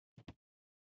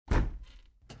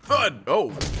Thud!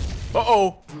 Oh.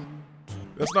 Uh-oh.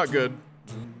 That's not good.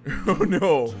 Oh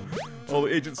no. All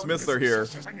the Agent Smiths are here.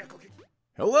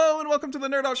 Hello and welcome to the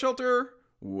Nerdout Shelter,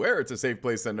 where it's a safe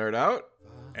place to nerd out.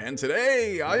 And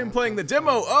today, I am playing the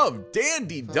demo of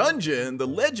Dandy Dungeon, The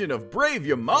Legend of Brave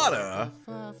Yamada.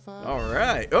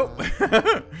 Alright.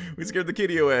 Oh, we scared the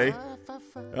kitty away.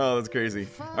 Oh, that's crazy.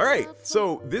 Alright,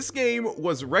 so this game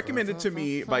was recommended to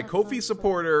me by Ko-fi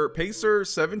supporter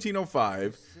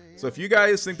Pacer1705. So if you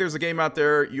guys think there's a game out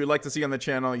there you'd like to see on the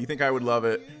channel, you think I would love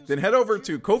it, then head over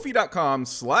to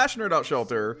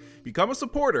kofi.com/nerdoutshelter, become a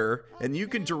supporter, and you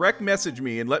can direct message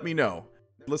me and let me know.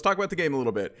 Let's talk about the game a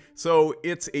little bit. So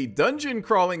it's a dungeon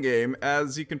crawling game,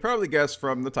 as you can probably guess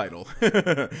from the title, but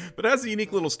it has a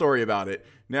unique little story about it.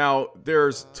 Now,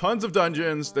 there's tons of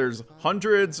dungeons, there's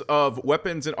hundreds of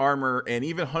weapons and armor, and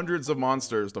even hundreds of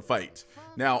monsters to fight.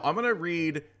 Now, I'm gonna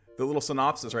read the little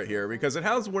synopsis right here because it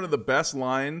has one of the best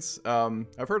lines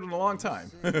I've heard in a long time.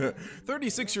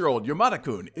 36-year-old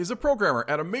Yamada-kun is a programmer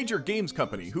at a major games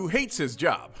company who hates his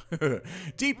job.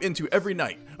 Deep into every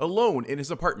night, alone in his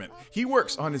apartment, he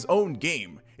works on his own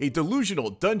game, a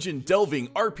delusional dungeon-delving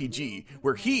RPG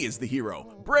where he is the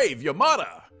hero, Brave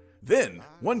Yamada. Then,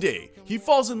 one day, he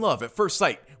falls in love at first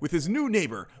sight with his new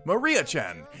neighbor,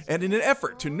 Maria-chan, and in an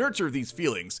effort to nurture these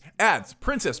feelings, adds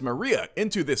Princess Maria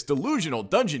into this delusional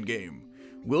dungeon game.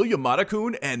 Will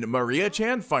Yamada-kun and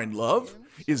Maria-chan find love?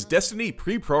 Is destiny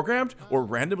pre-programmed or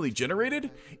randomly generated?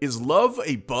 Is love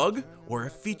a bug or a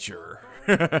feature?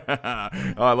 Oh,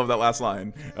 I love that last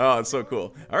line. Oh, it's so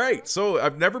cool. All right, so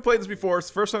I've never played this before. It's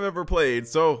the first time I've ever played,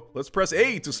 so let's press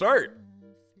A to start.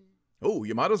 Oh,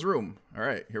 Yamada's room. All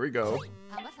right, here we go.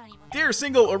 Dear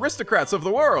single aristocrats of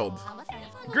the world,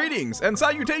 greetings and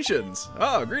salutations.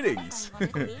 Ah, greetings.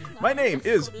 My name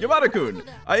is Yamada-kun.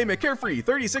 I am a carefree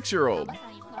 36-year-old.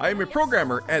 I am a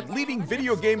programmer at leading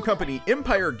video game company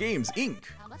Empire Games, Inc.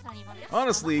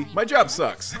 Honestly, my job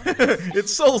sucks.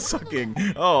 It's soul-sucking.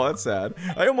 Oh, that's sad.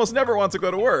 I almost never want to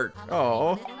go to work.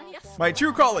 Oh. My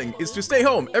true calling is to stay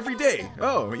home every day.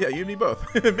 Oh, yeah, you and me both.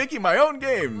 Making my own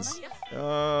games.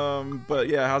 But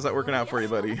yeah, how's that working out for you,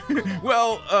 buddy?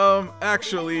 Well,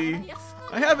 actually,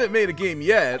 I haven't made a game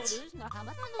yet.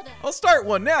 I'll start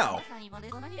one now.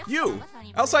 You,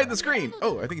 outside the screen.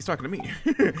 Oh, I think he's talking to me.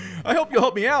 I hope you'll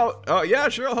help me out. Yeah,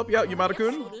 sure, I'll help you out,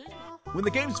 Yamada-kun. When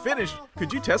the game's finished,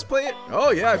 could you test play it?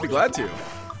 Oh yeah, I'd be glad to.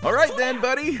 All right then,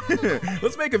 buddy.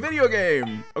 Let's make a video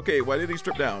game. Okay, why did he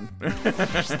strip down?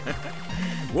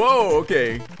 Whoa,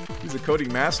 okay. He's a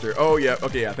coding master. Oh yeah,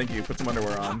 okay, yeah, thank you. Put some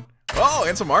underwear on. Oh,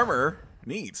 and some armor.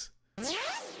 Neat.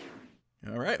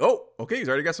 All right. Oh, okay, he's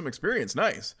already got some experience.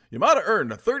 Nice. Yamada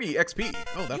earned 30 XP.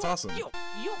 Oh, that's awesome.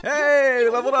 Hey,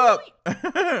 leveled up.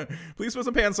 Please put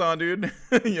some pants on, dude.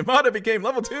 Yamada became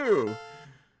level 2.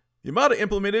 Yamada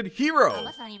implemented Hero.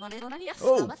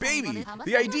 Oh, baby,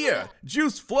 the idea.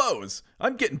 Juice flows.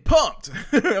 I'm getting pumped.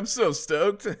 I'm so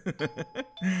stoked.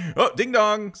 Oh, ding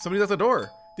dong. Somebody's at the door.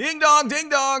 Ding dong, ding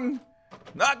dong.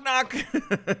 Knock, knock.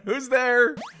 Who's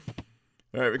there?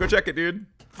 All right, we go check it, dude.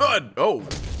 Thud. Oh.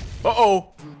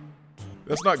 Uh-oh.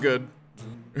 That's not good.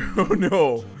 Oh,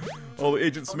 no. All the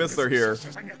Agent Smiths are here.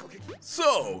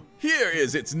 So, here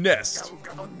is its nest.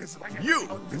 You,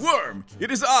 worm, it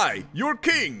is I, your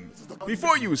king.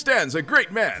 Before you stands a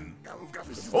great man.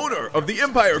 Owner of the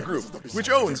Empire Group, which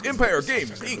owns Empire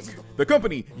Games, Inc., the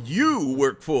company you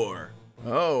work for.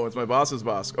 Oh, it's my boss's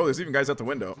boss. Oh, there's even guys at the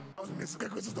window.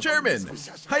 Chairman,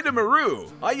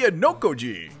 Hidemaru,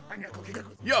 Ayanokoji.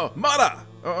 Yamada.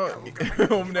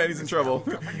 Oh man, he's in trouble.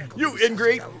 You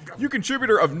ingrate, you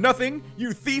contributor of nothing,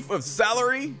 you thief of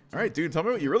salary. All right, dude, tell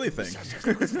me what you really think.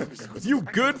 You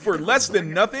good for less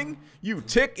than nothing, you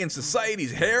tick in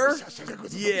society's hair.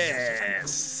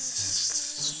 Yes.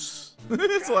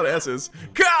 That's a lot of S's.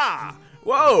 Ka!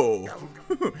 Whoa!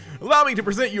 Allow me to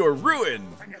present you a ruin.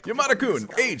 Yamada-kun,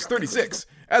 age 36.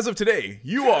 As of today,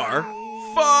 you are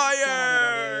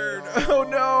fired! Oh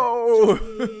no!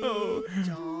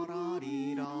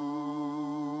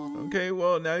 Okay,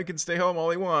 well, now you can stay home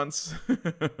all he wants.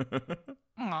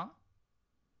 Oh,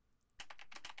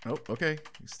 okay.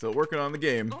 He's still working on the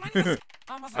game.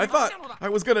 I thought I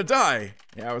was gonna die.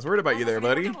 Yeah, I was worried about you there,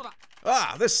 buddy.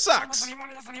 Ah, this sucks.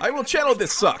 I will channel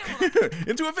this suck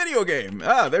into a video game.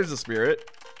 Ah, there's the spirit.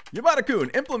 Yamada-kun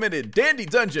implemented Dandy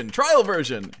Dungeon trial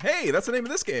version. Hey, that's the name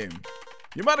of this game.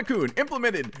 Yamada-kun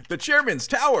implemented the Chairman's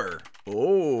Tower.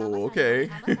 Oh, okay.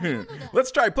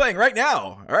 Let's try playing right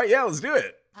now. All right, yeah, let's do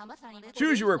it.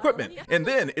 Choose your equipment, and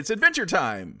then it's adventure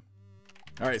time.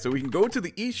 All right, so we can go to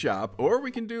the eShop, or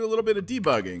we can do a little bit of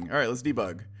debugging. All right, let's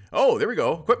debug. Oh, there we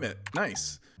go. Equipment.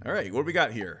 Nice. All right, what do we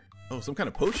got here? Oh, some kind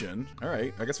of potion. All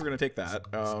right, I guess we're gonna take that.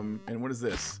 And what is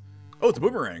this? Oh, it's a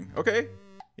boomerang. Okay.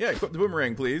 Yeah, equip the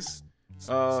boomerang, please.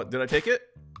 Did I take it?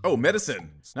 Oh,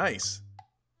 medicine. Nice.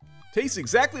 Tastes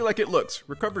exactly like it looks.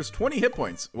 Recovers 20 hit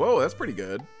points. Whoa, that's pretty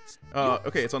good.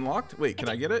 Okay, it's unlocked. Wait, can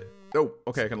I get it? Oh,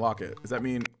 okay, I can lock it. Does that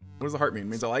mean, what does the heart mean? It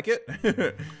means I like it?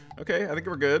 Okay, I think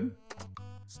we're good.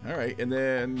 All right, and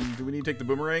then do we need to take the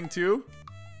boomerang too?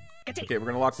 Okay, we're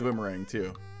gonna lock the boomerang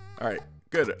too. All right,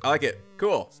 good, I like it,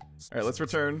 cool. All right, let's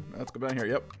return. Let's go down here,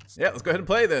 yep. Yeah, let's go ahead and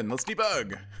play then. Let's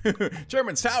debug.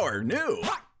 Chairman's Tower, new.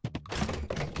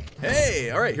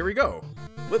 Hey, all right, here we go.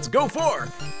 Let's go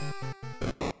forth.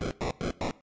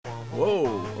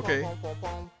 Whoa, okay.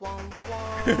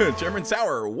 Chairman's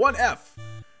Tower, 1F.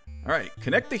 All right,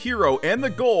 connect the hero and the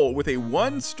goal with a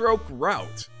one-stroke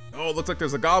route. Oh, it looks like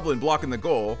there's a goblin blocking the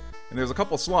goal, and there's a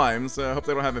couple slimes. I hope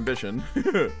they don't have ambition.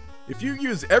 If you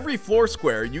use every floor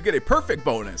square, you get a perfect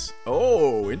bonus.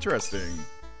 Oh, interesting.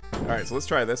 All right, so let's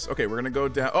try this. Okay, we're gonna go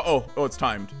down. Oh, it's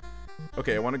timed.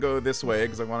 Okay, I want to go this way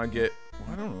because I want to get.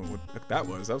 Well, I don't know what that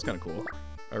was. That was kind of cool. All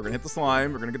right, we're gonna hit the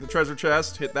slime. We're gonna get the treasure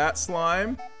chest. Hit that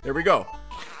slime. There we go.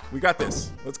 We got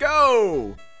this. Let's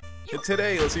go. Hit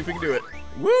today. Let's see if we can do it.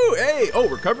 Woo! Hey! Oh,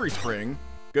 recovery spring.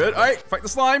 Good. All right, fight the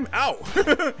slime. Ow!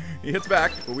 He hits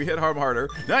back, but we hit him harder.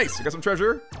 Nice. We got some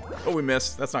treasure. Oh, we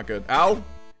missed. That's not good. Ow!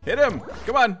 Hit him.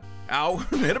 Come on. Ow!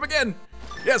 Hit him again.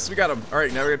 Yes, we got him. All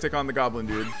right, now we're gonna take on the goblin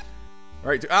dude. All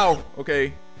right. Ow!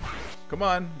 Okay. Come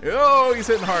on. Oh, he's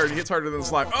hitting hard. He hits harder than the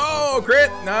slime. Oh,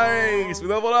 crit! Nice. We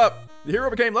leveled up. The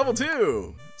hero became level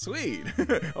 2. Sweet.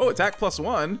 Oh, attack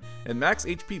 +1 and max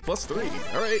HP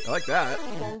 +3. All right, I like that.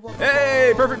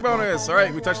 Hey, perfect bonus. All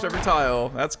right, we touched every tile.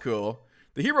 That's cool.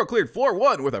 The hero cleared floor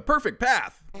 1 with a perfect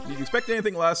path. Did you expect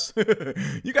anything less?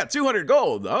 You got 200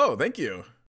 gold. Oh, thank you.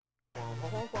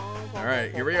 All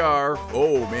right, here we are.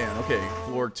 Oh, man. Okay,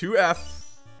 floor 2F.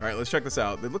 All right, let's check this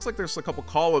out. It looks like there's a couple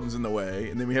columns in the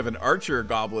way, and then we have an archer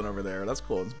goblin over there. That's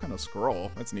cool. It's kind of scroll.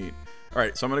 That's neat. All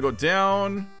right, so I'm going to go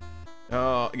down. Again,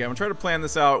 I'm gonna try to plan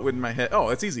this out with my head. Oh,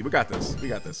 it's easy. We got this. We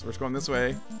got this. We're just going this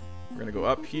way. We're gonna go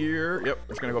up here. Yep.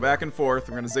 We're just gonna go back and forth.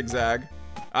 We're gonna zigzag.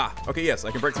 Ah, okay, yes,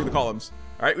 I can break through the columns.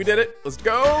 All right, we did it. Let's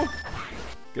go.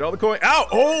 Get all the coin. Ow!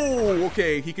 Oh,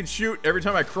 okay. He can shoot every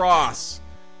time I cross.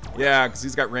 Yeah, because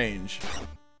he's got range.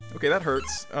 Okay, that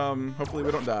hurts. Hopefully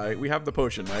we don't die. We have the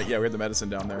potion, right? Yeah, we have the medicine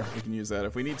down there. We can use that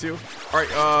if we need to. All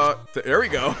right, there we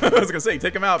go. I was gonna say,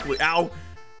 take him out, please. Ow!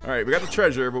 All right, we got the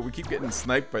treasure, but we keep getting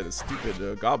sniped by this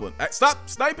stupid goblin. Stop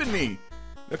sniping me!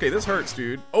 Okay, this hurts,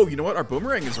 dude. Oh, you know what? Our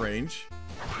boomerang is range.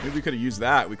 Maybe we could have used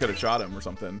that. We could have shot him or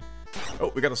something.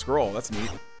 Oh, we got a scroll. That's neat.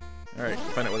 All right,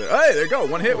 find out what it. Hey, there you go.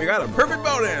 One hit. We got a perfect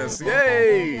bonus.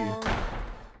 Yay!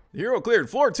 The hero cleared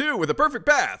floor 2 with a perfect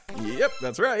path. Yep,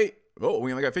 that's right. Oh,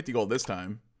 we only got 50 gold this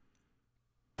time.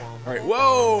 All right.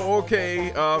 Whoa.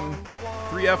 Okay.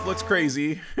 3F looks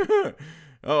crazy.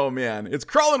 Oh man, it's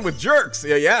crawling with jerks.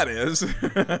 Yeah, it is.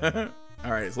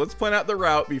 All right, so let's plan out the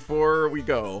route before we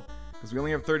go, because we only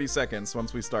have 30 seconds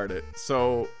once we start it.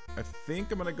 So I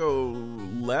think I'm gonna go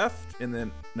left, and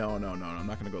then no, I'm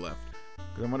not gonna go left,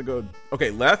 because I'm gonna go. Okay,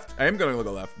 left. I am gonna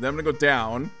go left. Then I'm gonna go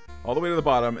down all the way to the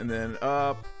bottom, and then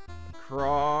up,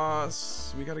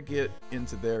 across. We gotta get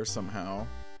into there somehow.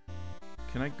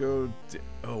 Can I go?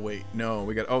 Oh wait, no.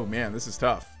 We got. Oh man, this is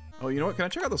tough. Oh, you know what? Can I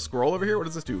check out the scroll over here? What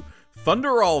does this do?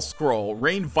 Thunderall scroll.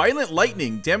 Rain violent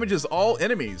lightning. Damages all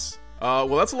enemies. Well,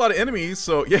 that's a lot of enemies,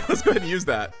 so yeah, let's go ahead and use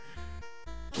that.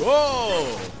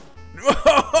 Whoa!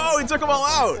 Whoa! We took them all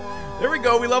out! There we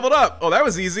go, we leveled up. Oh, that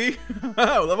was easy.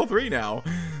 Level 3 now.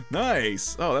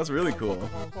 Nice. Oh, that's really cool.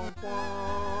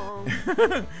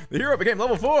 The hero became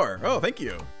level 4. Oh, thank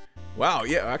you. Wow,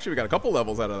 yeah, actually we got a couple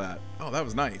levels out of that. Oh, that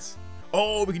was nice.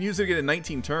 Oh, we can use it again in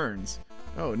 19 turns.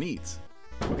 Oh, neat.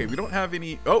 Okay, we don't have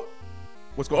any. Oh,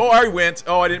 what's going? Oh, I already went.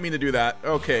 Oh, I didn't mean to do that.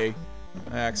 Okay,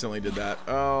 I accidentally did that.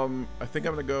 I think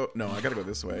I'm gonna go. No, I gotta go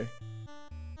this way.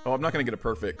 Oh, I'm not gonna get a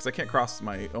perfect because I can't cross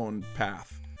my own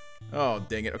path. Oh,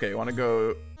 dang it. Okay, I want to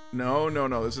go. No.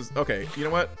 This is okay. You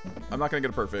know what? I'm not gonna get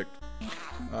a perfect.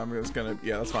 I'm just gonna.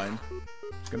 Yeah, that's fine.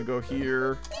 Just gonna go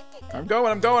here. I'm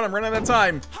going. I'm running out of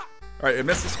time. All right, I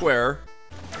missed the square,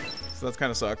 so that's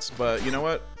kind of sucks. But you know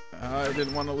what? I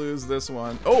didn't want to lose this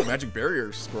one. Oh, magic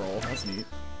barrier scroll. That's neat.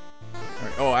 All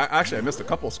right. Oh, actually, I missed a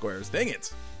couple squares. Dang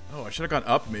it. Oh, I should have gone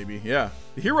up, maybe. Yeah.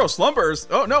 The hero slumbers.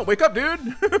 Oh, no. Wake up, dude.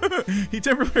 He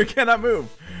temporarily cannot move.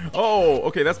 Oh,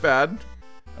 okay. That's bad.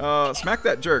 Smack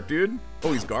that jerk, dude.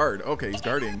 Oh, he's guard. Okay, he's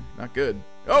guarding. Not good.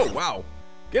 Oh, wow.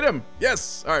 Get him.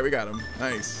 Yes. All right, we got him.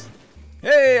 Nice.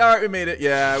 Hey, all right, we made it.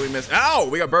 Yeah, we missed. Ow,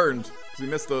 we got burned because we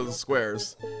missed those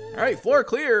squares. All right, floor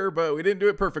clear, but we didn't do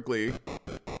it perfectly.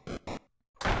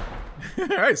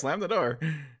 Alright, slam the door.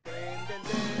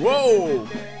 Whoa!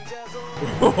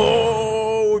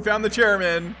 Oh, we found the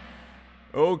chairman.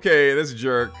 Okay, this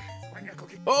jerk.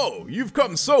 Oh, you've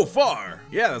come so far.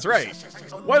 Yeah, that's right.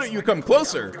 Why don't you come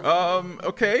closer?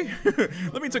 Okay.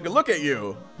 Let me take a look at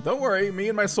you. Don't worry, me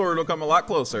and my sword will come a lot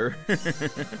closer.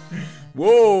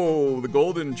 Whoa, the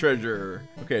golden treasure.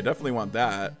 Okay, definitely want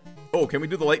that. Oh, can we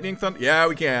do the lightning thunder? Yeah,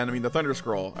 we can. I mean, the thunder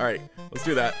scroll. All right, let's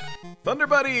do that. Thunder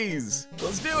buddies,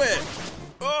 let's do it.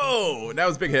 Oh, that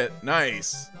was a big hit.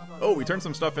 Nice. Oh, we turned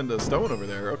some stuff into stone over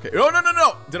there. Okay. Oh, no, no,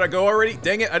 no. Did I go already?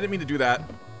 Dang it, I didn't mean to do that.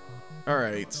 All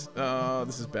right,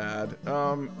 this is bad.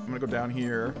 I'm gonna go down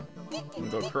here. I'm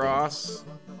gonna go across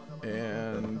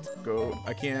and go.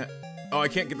 I can't. Oh, I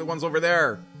can't get the ones over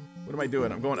there. What am I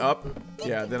doing? I'm going up.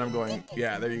 Yeah, then I'm going.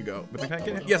 Yeah, there you go. But can I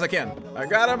get him? Yes, I can. I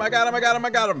got him. I got him. I got him. I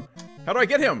got him. How do I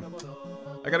get him?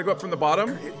 I gotta go up from the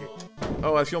bottom.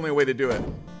 Oh, that's the only way to do it.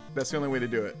 That's the only way to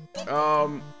do it.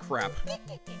 Crap.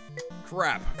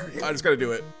 Crap. I just gotta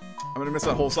do it. I'm gonna miss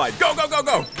that whole side. Go, go, go,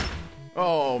 go!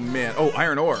 Oh, man. Oh,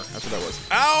 iron ore. That's what that was.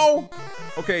 Ow!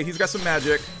 Okay, he's got some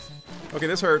magic. Okay,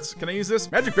 this hurts. Can I use this?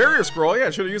 Magic barrier scroll. Yeah, I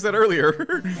should have used that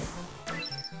earlier.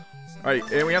 Alright,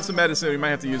 and we have some medicine. We might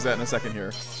have to use that in a second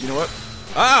here. You know what?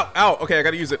 Ow! Ow! Okay, I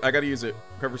gotta use it. I gotta use it.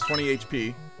 Covers 20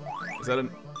 HP. Is that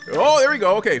an... Oh, there we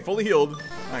go. Okay, fully healed.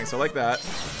 Nice, I like that.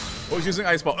 Oh, he's using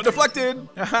ice ball. Oh, deflected!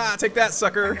 Haha, take that,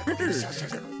 sucker.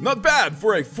 Not bad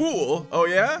for a fool. Oh,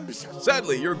 yeah?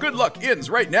 Sadly, your good luck ends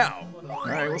right now.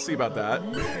 Alright, we'll see about that.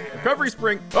 Recovery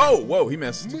spring. Oh, whoa, he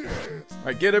missed.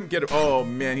 Alright, get him, get him. Oh,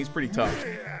 man, he's pretty tough.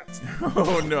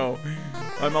 Oh, no.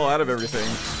 I'm all out of everything.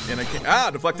 And I can't. Ah,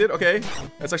 deflected. Okay.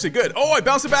 That's actually good. Oh, I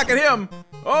bounced it back at him.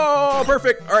 Oh,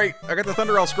 perfect. Alright, I got the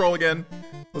Thunder Owl scroll again.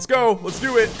 Let's go. Let's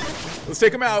do it. Let's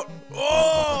take him out.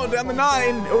 Oh, down to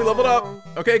 9. Oh, we leveled up.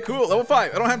 Okay, cool. Level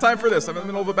 5. I don't have time for this. I'm in the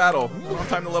middle of a battle. I don't have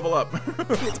time to level up.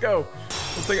 Let's go.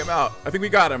 Let's take him out. I think we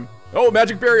got him. Oh,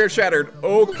 magic barrier shattered.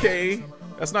 Okay.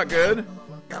 That's not good.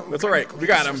 That's all right. We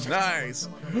got him. Nice.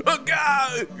 Oh,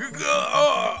 God.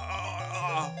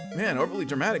 Man, overly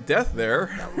dramatic death there.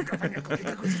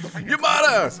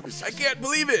 Yamada! I can't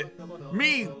believe it.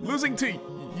 Me losing to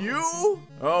you?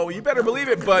 Oh, you better believe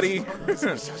it, buddy.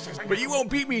 But you won't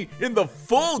beat me in the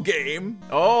full game.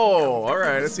 Oh, all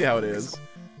right. Let's see how it is.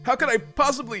 How could I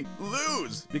possibly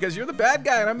lose? Because you're the bad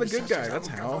guy and I'm the good guy. That's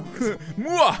how.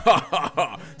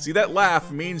 See, that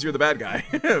laugh means you're the bad guy.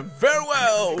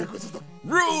 Farewell.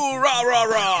 Rule, rah, rah,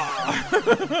 rah.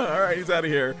 All right, he's out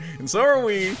of here. And so are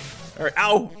we. All right,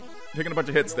 ow. Taking a bunch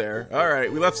of hits there. All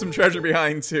right, we left some treasure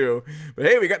behind too. But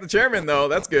hey, we got the chairman though.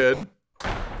 That's good.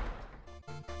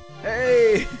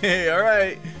 Hey, all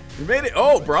right. We made it.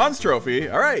 Oh, bronze trophy.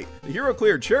 All right, the hero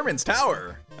cleared Chairman's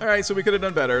Tower. All right, so we could have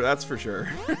done better, that's for sure.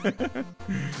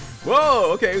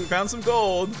 Whoa, okay, we found some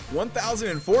gold.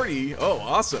 1,040. Oh,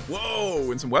 awesome. Whoa,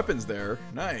 and some weapons there.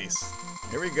 Nice.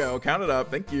 Here we go. Count it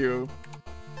up. Thank you.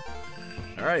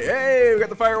 All right, hey, we got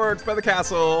the fireworks by the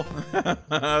castle.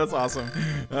 That's awesome.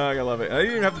 I love it. I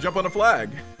didn't even have to jump on a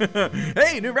flag.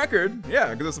 Hey, new record.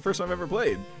 Yeah, because it's the first time I've ever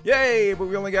played. Yay, but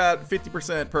we only got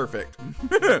 50% perfect.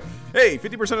 Hey,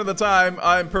 50% of the time,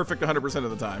 I'm perfect 100% of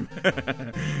the time.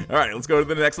 All right, let's go to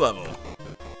the next level.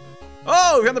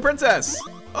 Oh, we got the princess.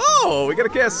 Oh, we got a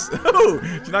kiss. Oh,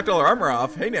 she knocked all her armor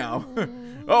off. Hey, now.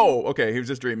 Oh, okay, he was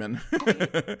just dreaming.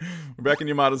 We're back in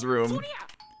Yamada's room.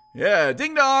 Yeah,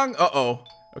 ding dong. Uh-oh.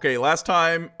 Okay, last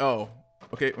time. Oh,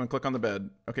 okay, I'm gonna click on the bed.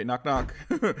 Okay, knock, knock.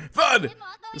 Thud!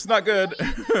 It's not good.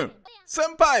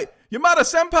 Senpai! Yamada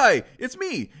Senpai! It's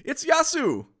me! It's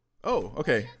Yasu! Oh,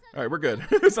 okay. All right, we're good.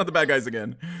 It's not the bad guys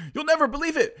again. You'll never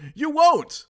believe it! You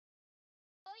won't!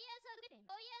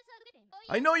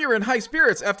 I know you're in high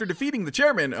spirits after defeating the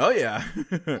chairman. Oh, yeah.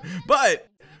 But...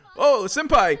 Oh,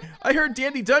 Senpai, I heard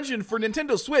Dandy Dungeon for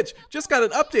Nintendo Switch just got an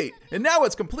update, and now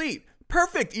it's complete.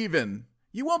 Perfect, even.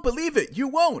 You won't believe it. You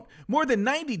won't. More than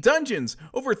 90 dungeons.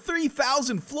 Over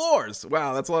 3,000 floors.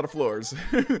 Wow, that's a lot of floors.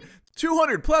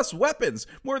 200 plus weapons.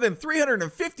 More than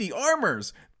 350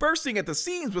 armors. Bursting at the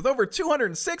seams with over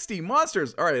 260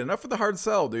 monsters. All right, enough with the hard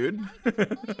sell, dude.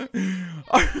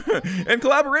 And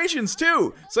collaborations,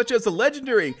 too. Such as the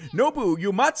legendary Nobu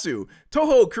Uematsu,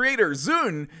 Toho creator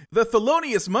Zun, the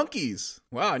Thelonious Monkeys.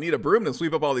 Wow, I need a broom to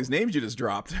sweep up all these names you just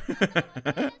dropped.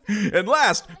 And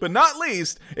last but not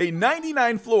least, a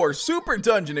 99-floor super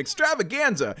dungeon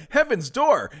extravaganza, Heaven's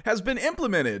Door, has been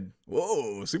implemented.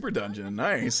 Whoa, super dungeon,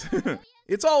 nice.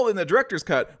 It's all in the director's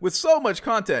cut with so much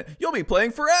content, you'll be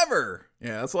playing forever.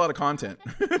 Yeah, that's a lot of content.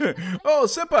 Oh,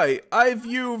 Senpai,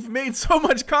 you've made so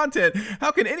much content,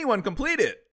 how can anyone complete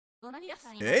it?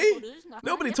 Hey?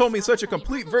 Nobody told me such a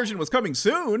complete version was coming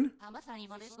soon.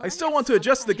 I still want to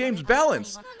adjust the game's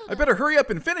balance. I better hurry up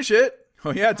and finish it. Oh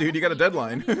yeah, dude, you got a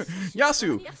deadline.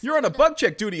 Yasu, you're on a bug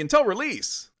check duty until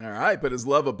release. Alright, but is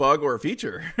love a bug or a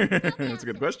feature? That's a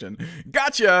good question.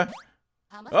 Gotcha!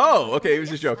 Oh, okay, he was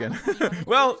just joking.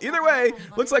 Well, either way,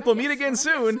 looks like we'll meet again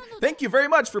soon. Thank you very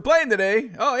much for playing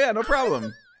today. Oh yeah, no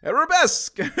problem.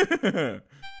 Arabesque!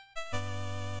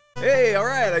 Hey,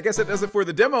 alright, I guess that does it for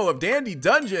the demo of Dandy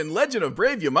Dungeon, Legend of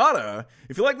Brave Yamada.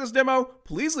 If you like this demo,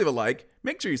 please leave a like,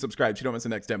 make sure you subscribe so you don't miss the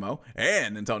next demo,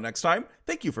 and until next time,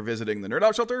 thank you for visiting the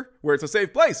Nerdout Shelter, where it's a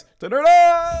safe place to nerd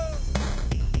out!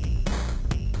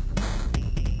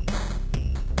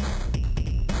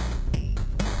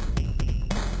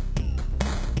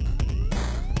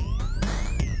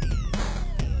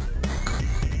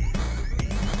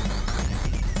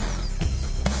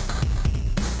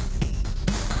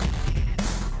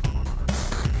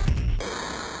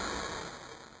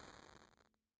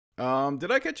 Did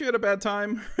I catch you at a bad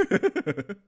time?